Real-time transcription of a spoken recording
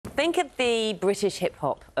think of the British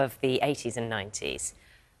hip-hop of the 80s and 90s.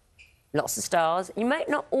 Lots of stars. You might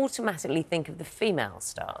not automatically think of the female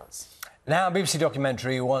stars. Now, a BBC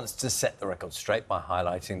documentary wants to set the record straight by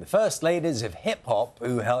highlighting the first ladies of hip-hop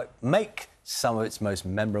who helped make some of its most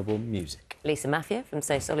memorable music. Lisa Maffia from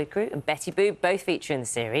So Solid Crew and Betty Boo both feature in the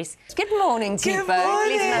series. Good morning to you both.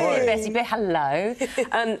 Morning. Lisa Maffia and Betty Boo, hello.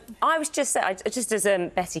 I was just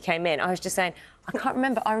as Betty came in, I was just saying, I can't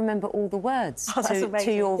remember. I remember all the words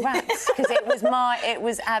to your raps because it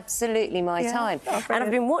was absolutely my time. Oh, and I've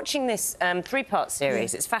been watching this three-part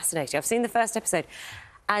series. It's fascinating. I've seen the first episode,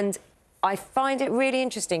 and I find it really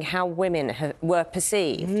interesting how women were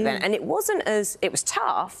perceived then. And it wasn't as... It was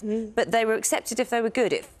tough, but they were accepted if they were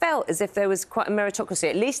good. It felt as if there was quite a meritocracy,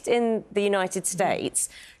 at least in the United States.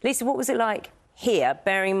 Lisa, what was it like here,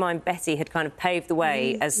 bearing in mind Betty had kind of paved the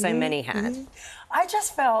way, as so many had? I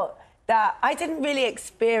just felt that I didn't really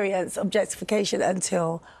experience objectification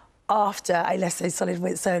until after I left So Solid,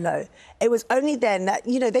 went solo. It was only then that,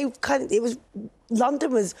 you know,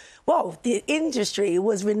 London was, well, the industry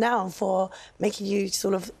was renowned for making you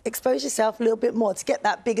sort of expose yourself a little bit more to get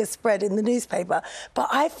that bigger spread in the newspaper. But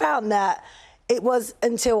I found that it was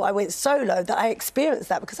until I went solo that I experienced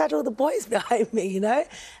that because I had all the boys behind me, you know?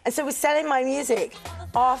 And so with selling my music,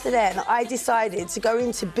 after then, I decided to go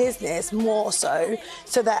into business more so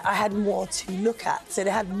that I had more to look at. So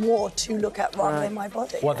they had more to look at rather than my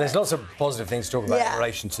body. Well, there's lots of positive things to talk about in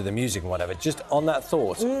relation to the music and whatever. Just on that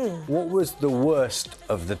thought, what was the worst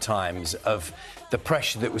of the times of the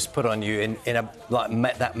pressure that was put on you in a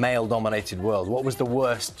that male-dominated world? What was the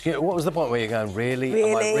worst? You know, what was the point where you're going, really?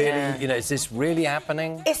 Am I really? You know, is this really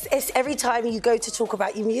happening? It's every time you go to talk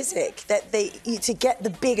about your music that to get the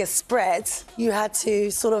biggest spread, you had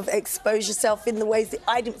to sort of expose yourself in the ways that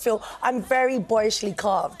I didn't feel. I'm very boyishly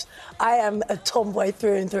carved. I am a tomboy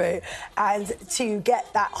through and through, and to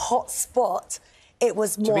get that hot spot, it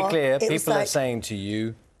was more. To be clear, people are saying to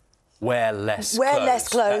you, wear less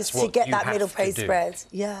clothes to get that middle pay spread.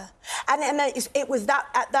 Yeah. And then it was that,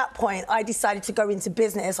 at that point, I decided to go into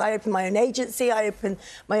business. I opened my own agency, I opened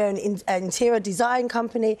my own interior design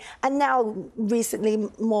company, and now,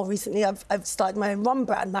 more recently, I've started my own rum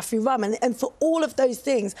brand, Maffia Rum, and for all of those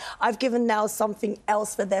things, I've given now something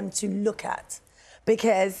else for them to look at.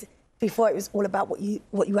 Because before it was all about what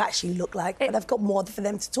you actually look like, but I've got more for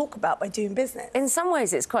them to talk about by doing business. In some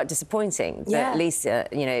ways, it's quite disappointing that Lisa,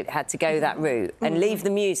 you know, had to go that route and leave the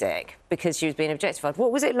music because she was being objectified.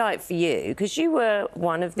 What was it like for you? Because you were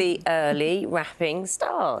one of the early rapping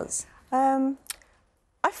stars. I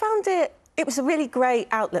found it was a really great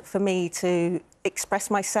outlet for me to express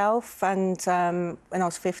myself. And when I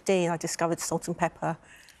was 15, I discovered Salt and Pepper.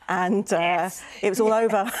 And it was all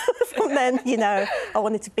over from then, you know. I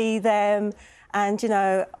wanted to be them. And, you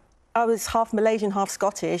know, I was half Malaysian, half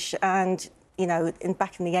Scottish. And, you know,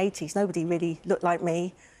 back in the 80s, nobody really looked like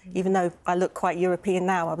me. Even though I look quite European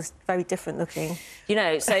now, I was very different looking. You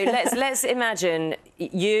know, so let's imagine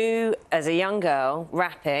you as a young girl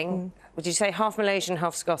rapping. Would you say half Malaysian,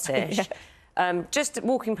 half Scottish? Just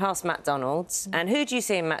walking past McDonald's, and who do you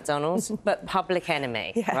see in McDonald's but Public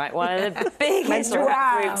Enemy, right? One of the biggest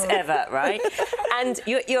rap groups ever, right? And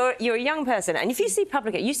you're a young person, and if you see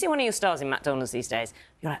you see one of your stars in McDonald's these days,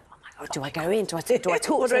 you're like, oh my God, do I go in? Do I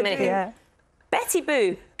talk to them? Yeah. Betty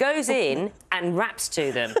Boo goes in and raps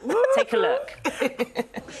to them. Take a look.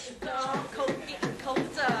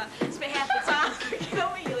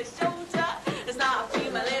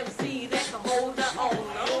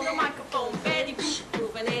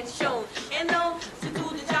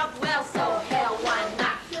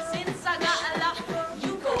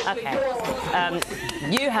 OK.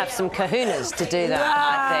 You have some kahunas to do that,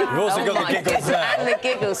 I think. You've also got the giggles there. And the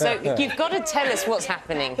giggles. So you've got to tell us what's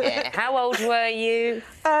happening here. How old were you?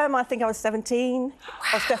 I think I was 17. Wow.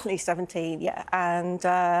 I was definitely 17, yeah. And,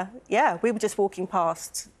 yeah, we were just walking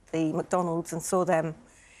past the McDonald's and saw them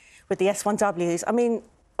with the S1Ws. I mean,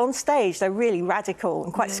 on stage, they're really radical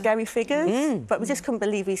and quite scary figures, but we just couldn't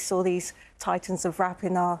believe we saw these titans of rap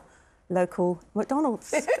in our local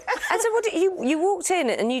McDonald's. And so what you walked in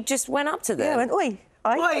and you just went up to them? Yeah, I went, oi.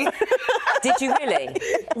 Oi. Did you really?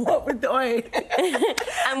 What with the oi?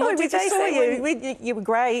 And what did they say? You were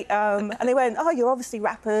great. And they went, oh, you're obviously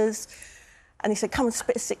rappers. And he said, come and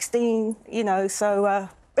spit a 16, you know, so...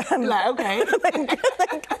 like, OK.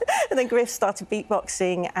 And then Griff started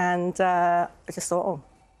beatboxing, and I just thought, oh,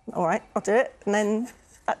 all right, I'll do it. And then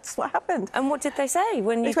that's what happened. And what did they say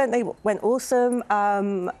when you... They went, awesome,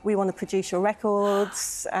 we want to produce your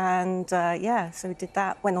records, and, yeah, so we did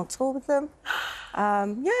that, went on tour with them.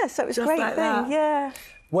 Yeah, so it was a great thing, yeah.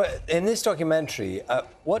 Well, in this documentary,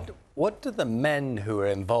 what What do the men who were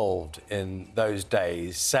involved in those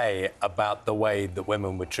days say about the way that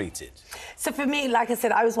women were treated? So for me, like I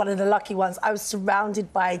said, I was one of the lucky ones. I was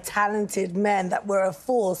surrounded by talented men that were a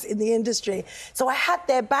force in the industry. So I had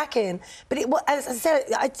their backing. But as I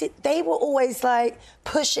said, they were always like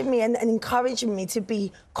pushing me and encouraging me to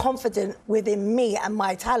be confident within me and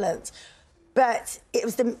my talent. But it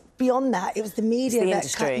was beyond that, it was the media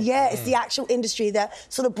it's the actual industry that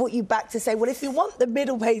sort of brought you back to say, well, if you want the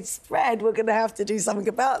middle wage spread, we're going to have to do something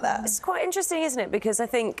about that. It's quite interesting, isn't it? Because I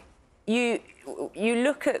think you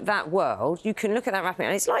look at that world, you can look at that rapping,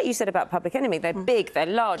 and it's like you said about Public Enemy, they're big, they're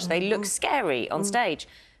large, they look scary on stage.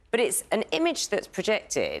 But it's an image that's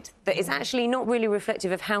projected that is actually not really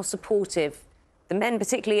reflective of how supportive the men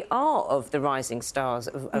particularly are of the rising stars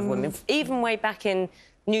of women. Even way back in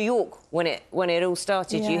New York, when it all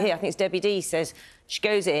started, you hear, I think it's Debbie D says, she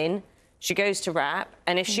goes in, she goes to rap,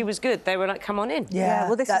 and if she was good, they were like, come on in. Yeah,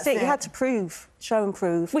 well, this is it. You had to prove, show and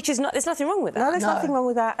prove. Which is not, there's nothing wrong with that. No, there's nothing wrong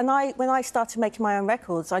with that. And when I started making my own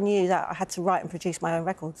records, I knew that I had to write and produce my own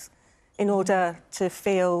records in order to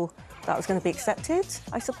feel that was going to be accepted,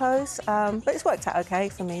 I suppose. But it's worked out OK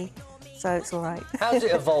for me, so it's all right. How's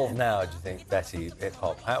it evolved now, do you think, Betty,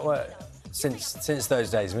 hip-hop? Since those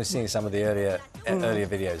days, we're seeing some of the earlier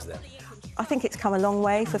videos then. I think it's come a long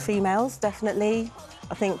way for females, definitely.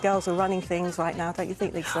 I think girls are running things right now, don't you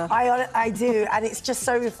think, Lisa? I do, and it's just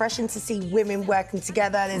so refreshing to see women working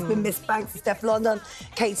together. There's been Miss Banks, Steph London,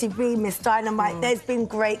 Katie B, Miss Dynamite. There's been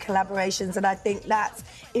great collaborations, and I think that's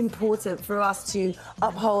important for us to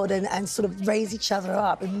uphold and sort of raise each other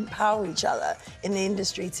up and empower each other in the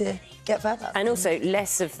industry to get further. And also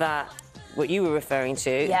less of that, what you were referring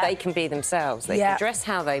to, they can be themselves. They can dress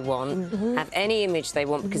how they want, have any image they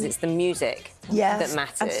want, because it's the music that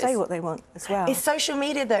matters. And say what they want as well. It's social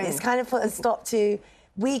media, though. It's kind of put a stop to...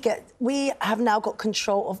 We have now got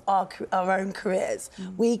control of our own careers.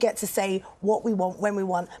 We get to say what we want, when we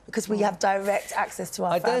want, because we have direct access to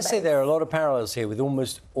our fan I dare base. say there are a lot of parallels here with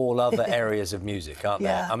almost all other areas of music, aren't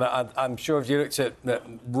there? I'm sure if you looked at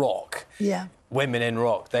rock... women in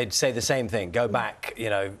rock, they'd say the same thing. Go back,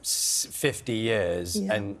 50 years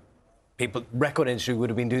and record industry would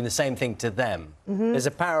have been doing the same thing to them. There's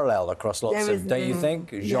a parallel across lots of, don't you think,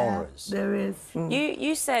 genres? There is.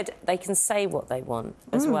 You said they can say what they want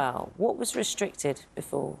as well. What was restricted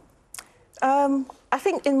before? I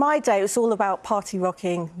think in my day it was all about party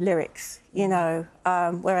rocking lyrics,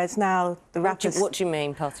 whereas now the rappers... What do you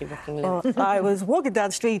mean, party rocking lyrics? Well, I was walking down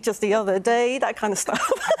the street just the other day, that kind of stuff.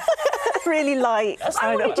 Really light.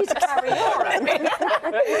 I wanted you to carry on.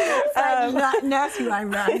 It's like that nursery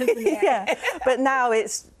rhyme, isn't it? Yeah, but now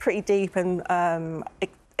it's pretty deep and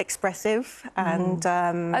expressive and...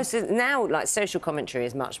 so now, like, social commentary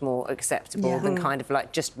is much more acceptable than kind of,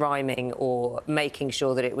 like, just rhyming or making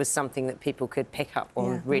sure that it was something that people could pick up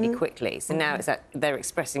on really quickly. So now it's that they're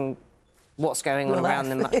expressing what's going on around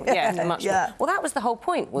them much more. Well, that was the whole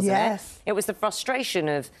point, wasn't it? It was the frustration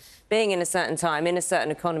of being in a certain time, in a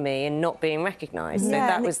certain economy, and not being recognised. So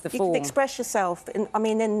that was the form. You could express yourself. In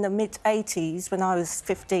the mid-'80s, when I was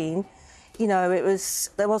 15,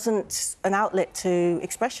 there wasn't an outlet to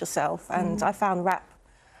express yourself, and I found rap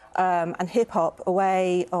and hip-hop a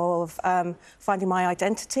way of finding my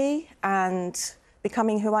identity and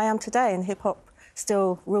becoming who I am today, and hip-hop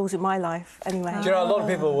still rules in my life anyway. Do you know, a lot of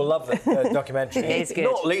people will love the documentary. It's good.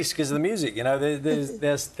 Not least because of the music,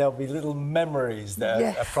 there'll be little memories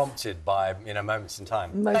that are prompted by, moments in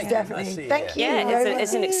time. Most definitely. Thank you. Yeah,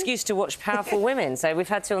 it's an excuse to watch powerful women, so we've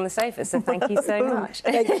had two on the sofa, so thank you so much.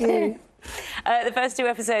 Thank you. The first two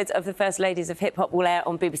episodes of The First Ladies of Hip Hop will air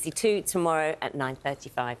on BBC Two tomorrow at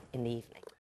 9:35 in the evening.